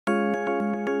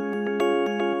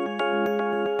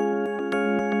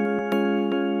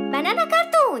Banana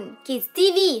Cartoon Kids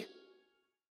TV.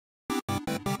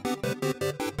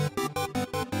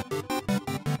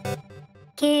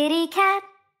 Kitty cat.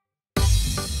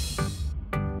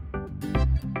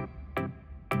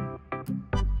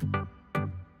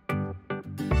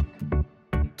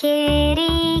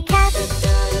 Kitty cat.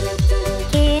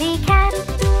 Kitty cat.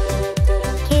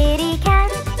 Kitty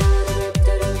cat.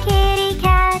 Kitty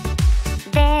cat.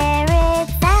 There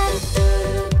it's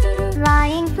at,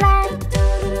 lying flat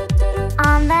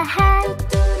on the hat.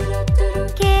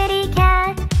 Kitty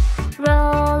cat.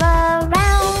 Roll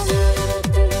around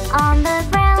on the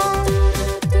ground.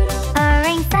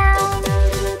 Purring sound.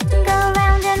 Go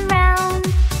round and round.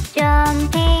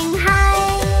 Jumping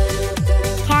high.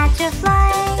 Catch a fly.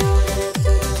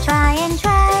 Try and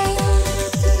try.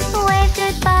 Wave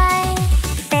goodbye.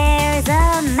 There's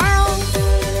a mouse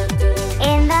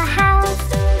in the house.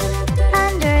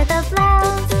 Under the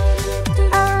blouse.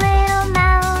 A little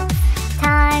mouse.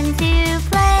 Time to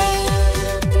play.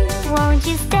 Won't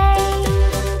you stay?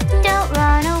 Don't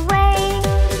run away.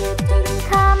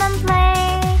 Come and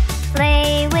play.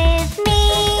 Play with me.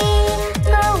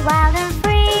 Go wild and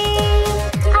free.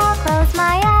 I'll close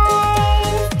my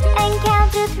eyes and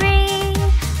count to 3.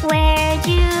 Where'd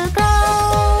you go?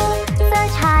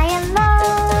 Such high and low.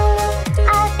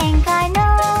 I think I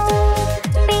know.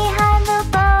 Behind the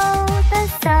bow, the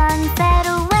sun set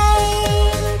away.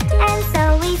 And so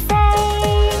we say,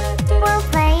 we'll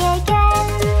play again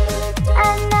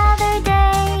another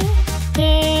day.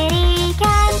 Kitty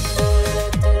cat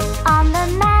on the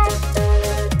mat.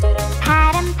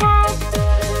 Pat and pat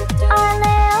our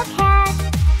little cat.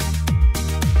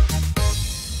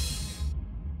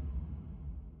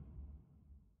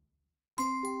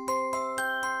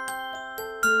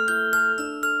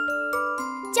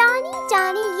 Johnny,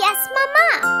 Johnny, yes,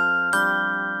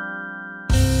 Mama.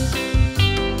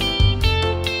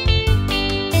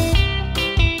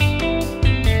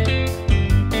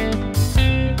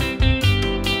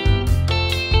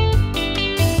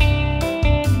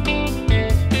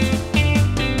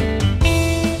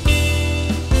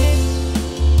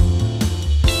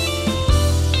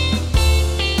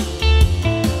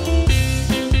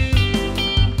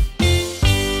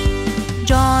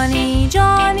 Johnny,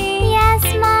 Johnny, Yes,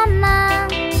 Mama.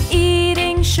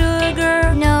 eating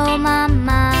sugar, No,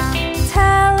 Mama.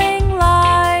 telling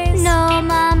lies. No,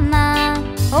 Mama.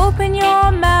 Open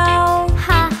your mouth.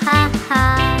 Ha, ha,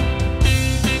 ha.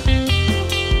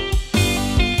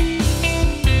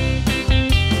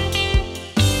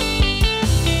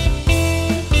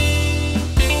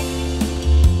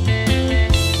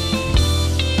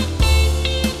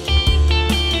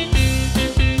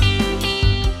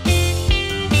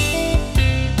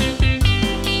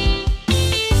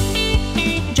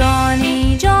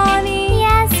 Johnny, Johnny,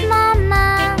 Yes,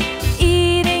 Mama.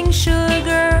 eating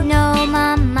sugar, No,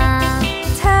 Mama.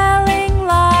 telling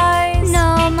lies.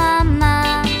 No,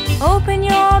 Mama. Open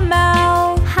your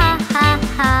mouth. Ha, ha,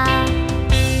 ha.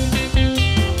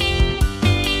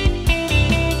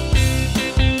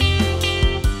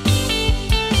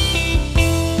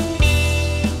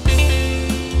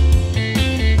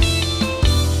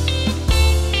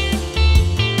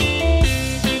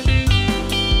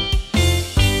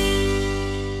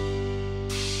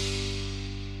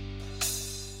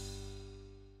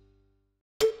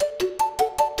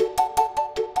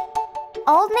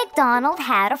 Old MacDonald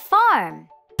had a farm.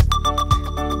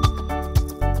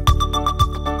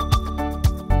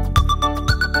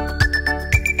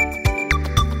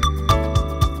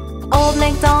 Old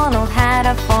MacDonald had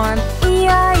a farm,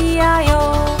 E-I-E-I-O.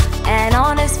 And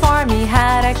on his farm he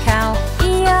had a cow,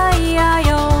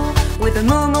 E-I-E-I-O. With a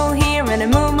moo-moo here and a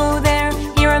moo-moo there,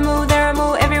 here a moo, there a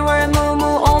moo, everywhere a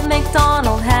moo-moo. Old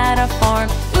MacDonald had a farm,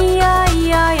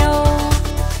 E-I-E-I-O.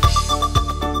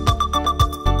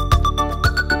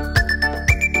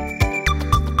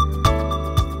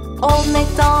 Old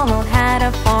MacDonald had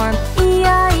a farm,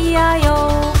 E-I-E-I-O.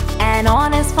 And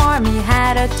on his farm he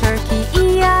had a turkey,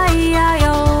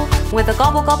 E-I-E-I-O. With a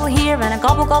gobble gobble here and a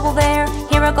gobble gobble there,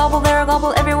 here a gobble, there a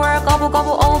gobble, everywhere a gobble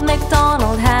gobble. Old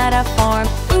MacDonald had a farm,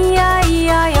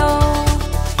 E-I-E-I-O.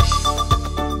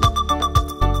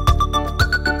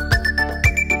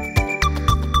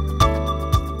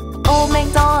 Old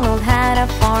MacDonald had a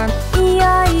farm,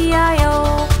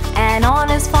 E-I-E-I-O. And on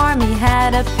his farm he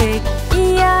had a pig,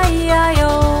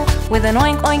 E-I-E-I-O. With an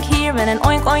oink oink here and an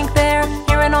oink oink there,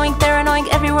 here an oink, there an oink,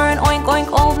 everywhere an oink oink.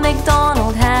 Old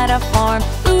MacDonald had a farm,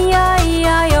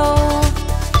 E-I-E-I-O.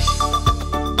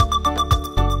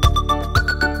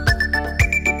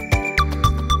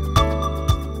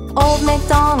 Old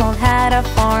MacDonald had a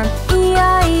farm,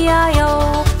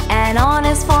 E-I-E-I-O. And And on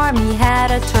his farm he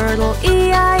had a turtle,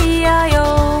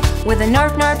 E-I-E-I-O. With a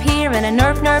nerf nerf here and a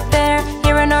nerf nerf there,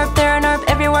 here a nerf, there a nerf,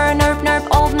 everywhere a nerf nerf.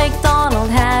 Old MacDonald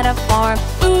had a farm,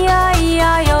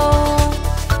 E-I-E-I-O.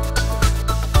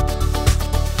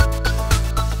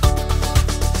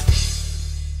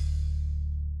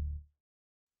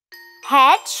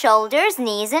 Head, shoulders,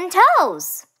 knees, and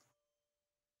toes.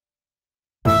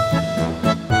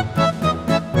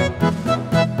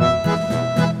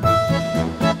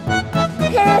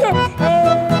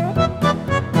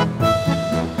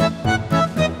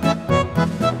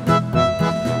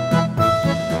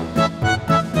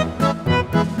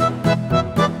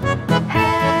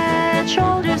 Head,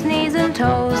 shoulders, knees and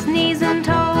toes, knees and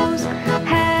toes.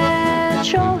 Head,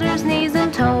 shoulders, knees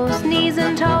and toes, knees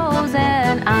and toes.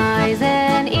 And eyes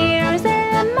and ears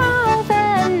and mouth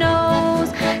and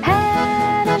nose.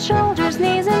 Head and shoulders,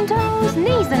 knees and toes,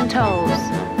 knees and toes.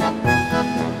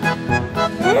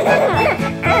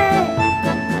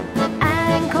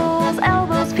 Ankles,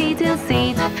 elbows, feet and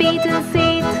seat, feet and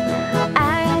seat.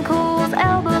 Ankles,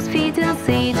 elbows, feet and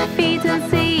seat, feet and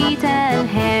seat. And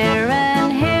hair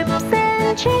and hips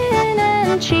and chin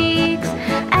and cheeks.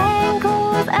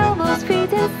 Ankles, elbows,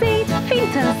 feet and seat,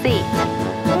 feet and seat.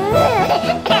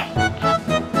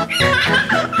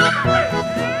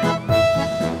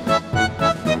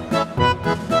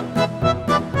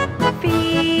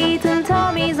 Feet and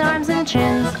tummies, arms and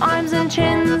chins, arms and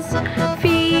chins.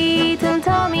 Feet and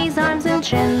tummies, arms and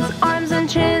chins, arms and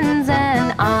chins.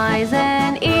 And eyes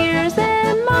and ears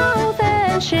and mouth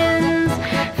and shins.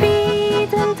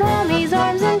 Feet and tummies,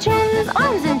 arms and chins,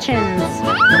 arms and chins.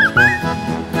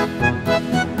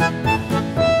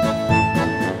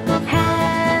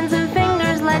 Hands and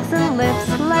fingers, legs and lips,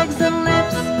 legs and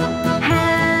lips.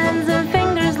 Hands and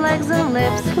fingers, legs and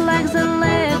lips, legs and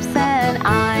lips. And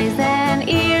eyes and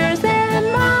ears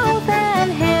and mouth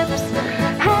and hips.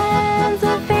 Hands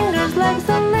and fingers, legs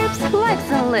and lips,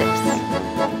 legs and lips.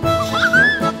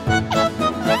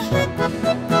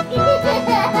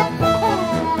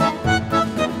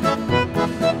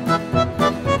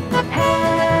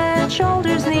 Head,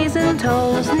 shoulders, knees and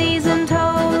toes, knees and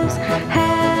toes.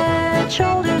 Head,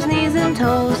 shoulders, knees and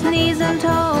toes, knees and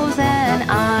toes. And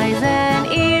eyes and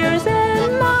ears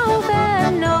and mouth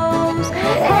and nose.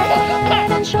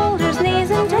 Head and shoulders,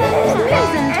 knees and toes,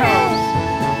 knees and toes.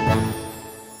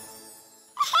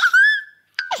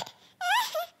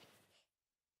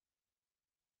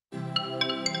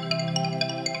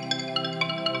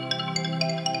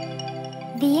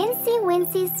 The Incy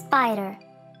Wincy Spider.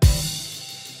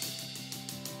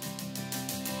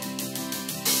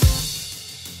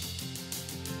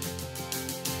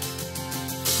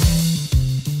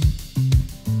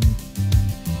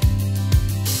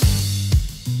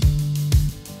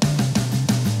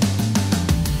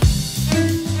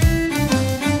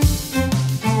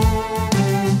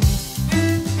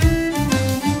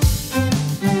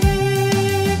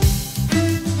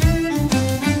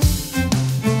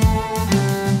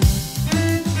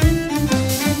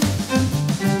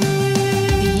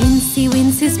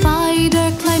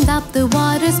 The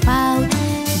water spout.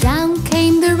 Down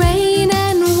came the rain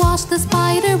and washed the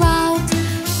spider out.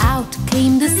 Out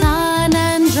came the sun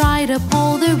and dried up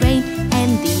all the rain.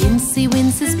 And the Incy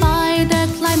Wincy Spider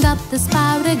climbed up the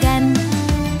spout again.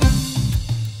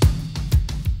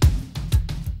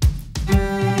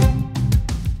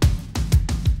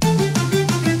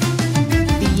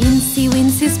 The Incy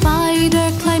Wincy Spider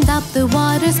climbed up the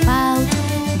water spout.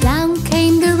 Down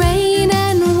came the rain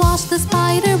and washed the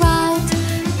spider out.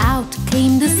 Out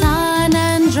came the sun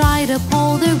and dried up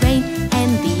all the rain.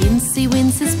 And the Incy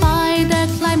Wincy Spider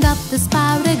climbed up the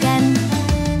spout again.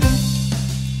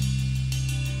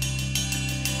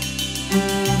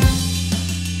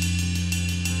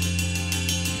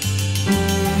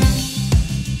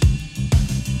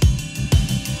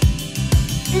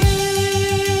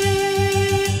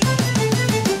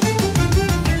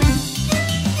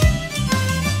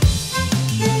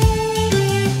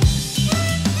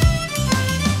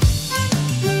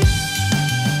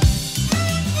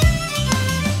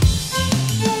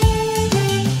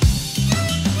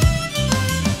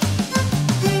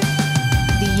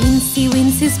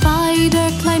 The spider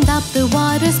climbed up the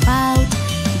water spout.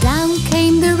 Down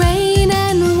came the rain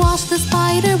and washed the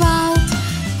spider out.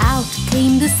 Out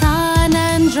came the sun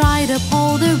and dried up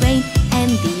all the rain. And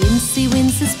the Incy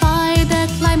Wincy Spider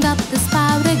climbed up the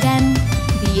spout again.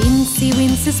 The Incy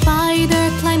Wincy Spider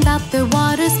climbed up the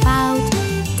water spout.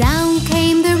 Down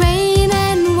came the rain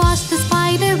and washed the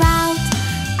spider out.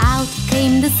 Out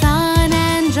came the sun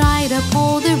and dried up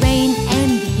all the rain.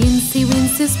 And the Incy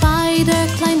Wincy Spider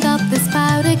climbed up the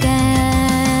spout again.